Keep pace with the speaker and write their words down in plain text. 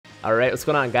Alright, what's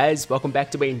going on guys? Welcome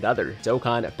back to another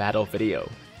Dokkan battle video.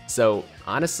 So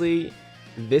honestly,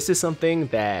 this is something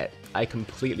that I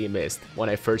completely missed when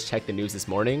I first checked the news this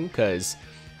morning, because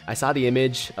I saw the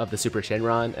image of the Super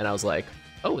Shenron and I was like,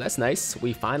 oh, that's nice.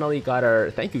 We finally got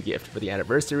our thank you gift for the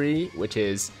anniversary, which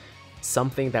is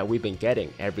something that we've been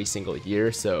getting every single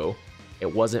year, so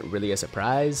it wasn't really a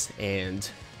surprise, and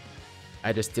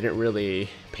I just didn't really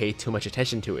pay too much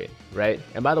attention to it, right?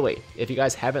 And by the way, if you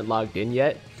guys haven't logged in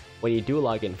yet, when you do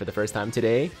log in for the first time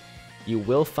today, you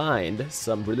will find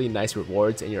some really nice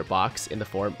rewards in your box in the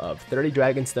form of 30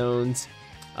 Dragon Stones,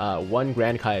 1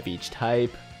 Grand Kai of each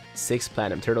type, 6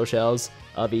 Platinum Turtle Shells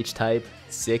of each type,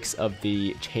 6 of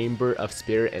the Chamber of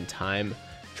Spirit and Time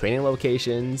training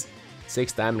locations,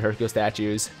 6 Diamond Hercule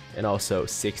statues, and also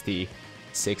 60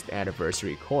 6th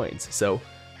anniversary coins. So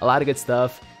a lot of good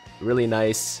stuff, really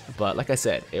nice, but like I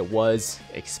said, it was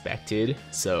expected,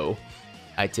 so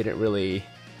I didn't really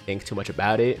think too much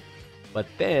about it. But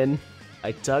then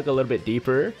I dug a little bit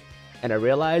deeper and I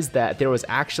realized that there was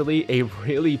actually a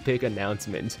really big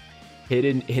announcement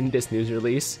hidden in this news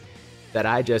release that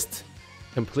I just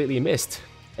completely missed.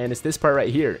 And it's this part right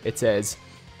here. It says,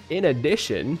 in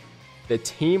addition, the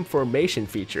team formation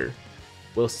feature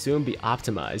will soon be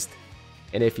optimized.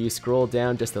 And if you scroll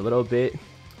down just a little bit,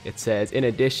 it says, in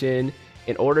addition,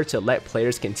 in order to let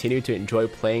players continue to enjoy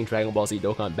playing Dragon Ball Z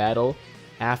Dokkan Battle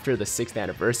after the 6th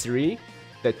anniversary,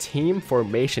 the team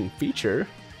formation feature,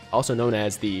 also known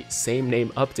as the same name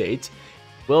update,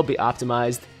 will be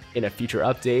optimized in a future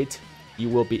update. You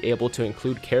will be able to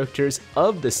include characters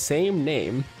of the same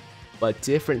name, but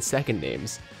different second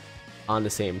names on the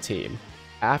same team.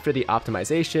 After the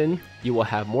optimization, you will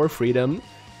have more freedom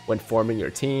when forming your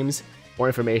teams. More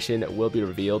information will be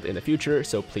revealed in the future,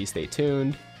 so please stay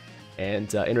tuned.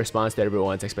 And in response to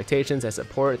everyone's expectations and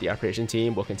support, the operation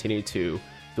team will continue to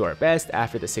do our best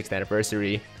after the 6th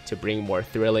anniversary to bring more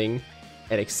thrilling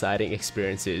and exciting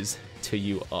experiences to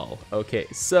you all. Okay,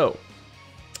 so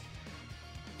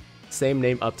same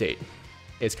name update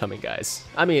is coming, guys.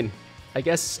 I mean, I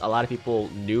guess a lot of people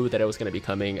knew that it was going to be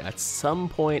coming at some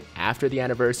point after the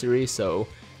anniversary, so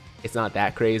it's not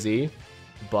that crazy.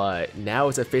 But now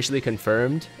it's officially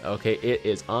confirmed. Okay, it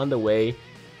is on the way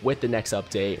with the next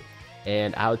update,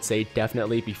 and I would say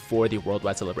definitely before the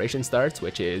worldwide celebration starts,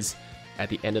 which is at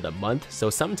the end of the month. So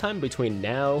sometime between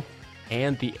now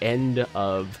and the end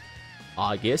of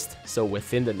August, so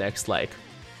within the next like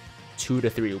 2 to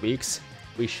 3 weeks,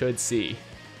 we should see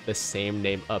the same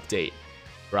name update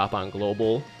drop on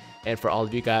global. And for all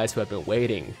of you guys who have been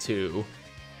waiting to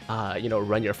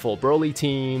run your full Broly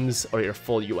teams, or your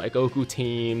full UI Goku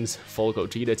teams, full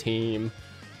Gogeta team,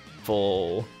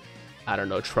 full, I don't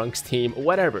know, Trunks team,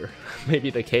 whatever may be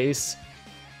the case,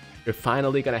 you're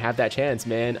finally gonna have that chance,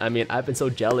 man. I mean, I've been so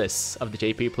jealous of the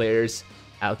JP players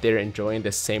out there enjoying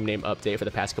this same name update for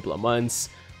the past couple of months.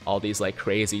 All these like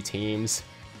crazy teams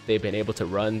they've been able to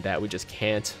run that we just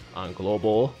can't on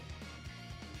global.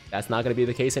 That's not gonna be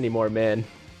the case anymore, man.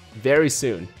 Very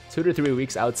soon, 2 to 3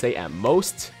 weeks, I would say at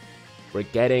most, we're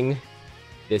getting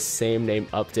this same name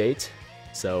update.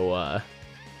 So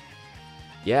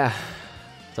yeah,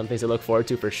 something to look forward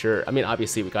to for sure. I mean,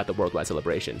 obviously we got the worldwide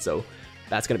celebration, so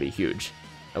that's gonna be huge.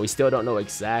 And we still don't know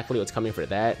exactly what's coming for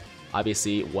that.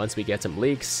 Obviously, once we get some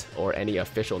leaks or any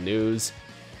official news,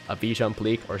 a V-Jump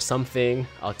leak or something,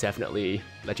 I'll definitely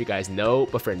let you guys know.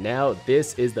 But for now,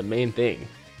 this is the main thing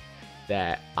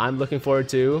that I'm looking forward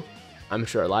to. I'm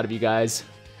sure a lot of you guys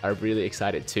are really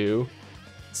excited too.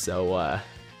 So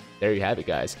there you have it,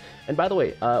 guys. And by the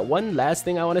way, one last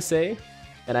thing I want to say,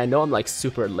 and I know I'm like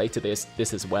super late to this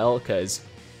as well, because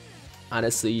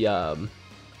honestly,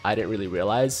 I didn't really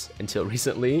realize until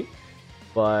recently.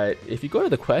 But if you go to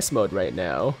the quest mode right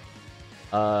now,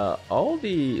 all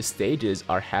the stages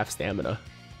are half stamina.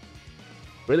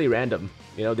 Really random.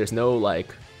 You know, there's no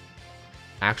like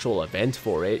actual event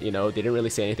for it. You know, they didn't really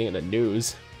say anything in the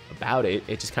news about it.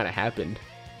 It just kind of happened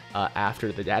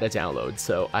after the data download.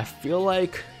 So I feel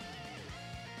like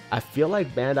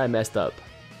Bandai messed up.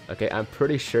 Okay, I'm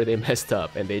pretty sure they messed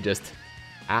up and they just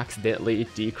accidentally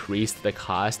decreased the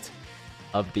cost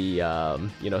of the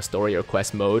story or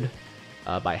quest mode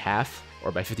by half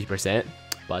or by 50%.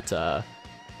 But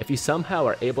if you somehow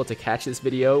are able to catch this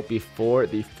video before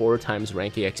the 4 times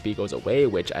ranking XP goes away,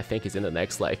 which I think is in the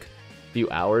next like few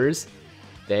hours,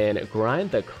 then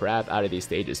grind the crap out of these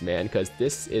stages, man, because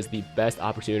this is the best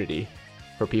opportunity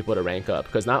for people to rank up.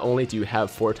 Because not only do you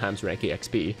have 4 times ranking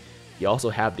XP, you also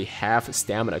have the half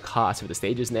stamina cost for the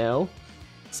stages now.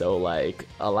 So like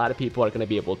a lot of people are going to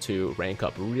be able to rank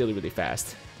up really, really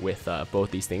fast with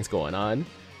both these things going on.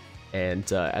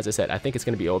 And as I said, I think it's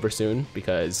going to be over soon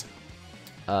because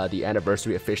the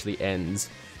anniversary officially ends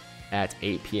at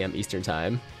 8 p.m. Eastern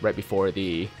Time, right before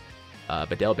the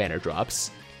Bedell banner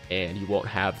drops, and you won't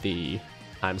have the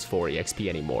 ×4 EXP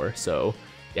anymore. So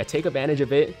yeah, take advantage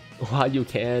of it while you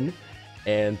can.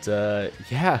 And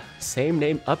yeah, same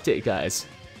name update, guys.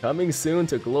 Coming soon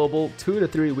to global, 2 to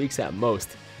 3 weeks at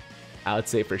most. I would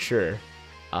say for sure.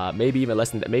 Maybe even less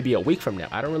than that, maybe a week from now.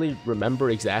 I don't really remember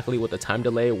exactly what the time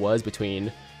delay was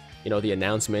between, you know, the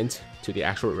announcement to the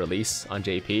actual release on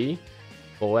JP.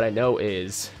 But what I know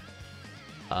is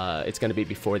it's going to be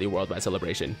before the worldwide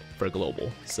celebration for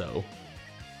global. So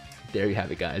there you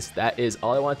have it, guys. That is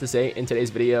all I wanted to say in today's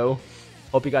video.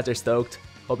 Hope you guys are stoked.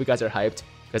 Hope you guys are hyped,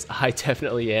 because I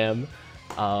definitely am.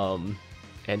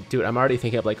 And dude, I'm already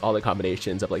thinking of like all the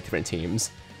combinations of like different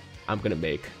teams I'm gonna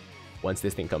make once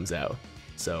this thing comes out.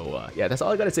 So yeah, that's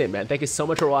all I gotta say, man. Thank you so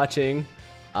much for watching.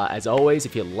 As always,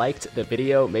 if you liked the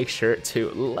video, make sure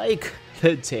to like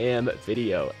the damn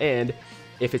video. And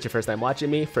if it's your first time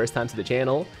watching me, first time to the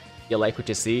channel, you like what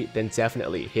you see, then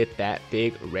definitely hit that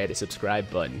big red subscribe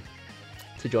button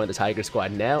to join the Tiger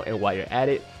Squad now. And while you're at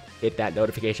it, hit that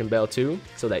notification bell too,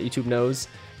 so that YouTube knows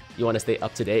you want to stay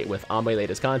up to date with all my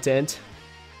latest content.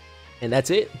 And that's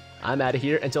it. I'm out of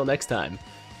here. Until next time.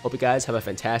 Hope you guys have a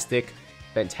fantastic,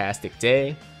 fantastic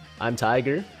day. I'm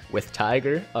Tiger with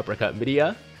Tiger Uppercut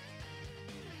Media,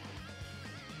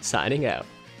 signing out.